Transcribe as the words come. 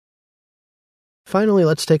Finally,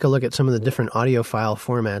 let's take a look at some of the different audio file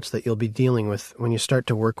formats that you'll be dealing with when you start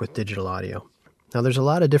to work with digital audio. Now, there's a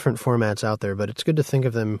lot of different formats out there, but it's good to think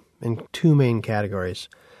of them in two main categories.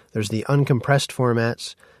 There's the uncompressed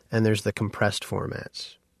formats, and there's the compressed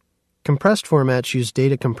formats. Compressed formats use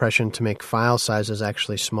data compression to make file sizes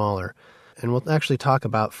actually smaller, and we'll actually talk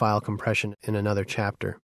about file compression in another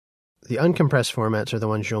chapter. The uncompressed formats are the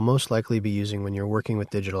ones you'll most likely be using when you're working with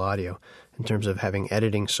digital audio, in terms of having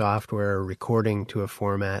editing software or recording to a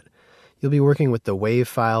format. You'll be working with the WAV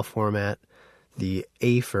file format, the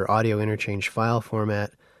AIF or audio interchange file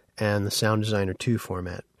format, and the Sound Designer 2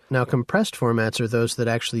 format. Now, compressed formats are those that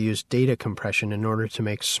actually use data compression in order to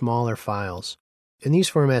make smaller files. And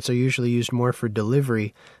these formats are usually used more for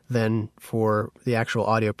delivery than for the actual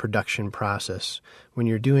audio production process. When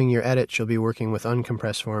you're doing your edits, you'll be working with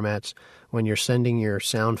uncompressed formats. When you're sending your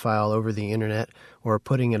sound file over the internet or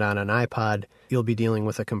putting it on an iPod, you'll be dealing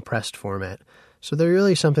with a compressed format. So they're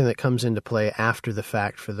really something that comes into play after the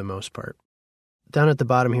fact for the most part. Down at the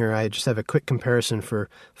bottom here, I just have a quick comparison for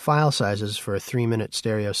file sizes for a 3-minute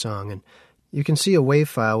stereo song. And you can see a WAV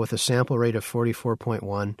file with a sample rate of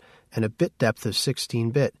 44.1 and a bit depth of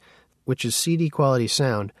 16-bit, which is CD quality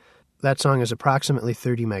sound. That song is approximately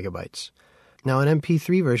 30 megabytes. Now, an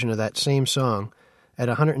MP3 version of that same song at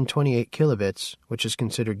 128 kilobits, which is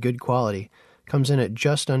considered good quality, comes in at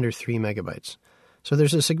just under 3 megabytes. So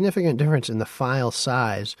there's a significant difference in the file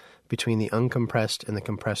size between the uncompressed and the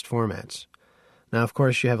compressed formats. Now, of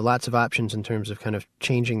course, you have lots of options in terms of kind of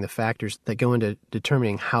changing the factors that go into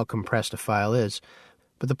determining how compressed a file is.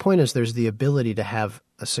 But the point is there's the ability to have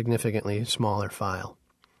a significantly smaller file.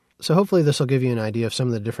 So hopefully this will give you an idea of some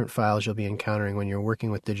of the different files you'll be encountering when you're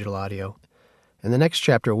working with digital audio. In the next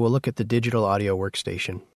chapter, we'll look at the digital audio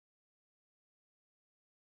workstation.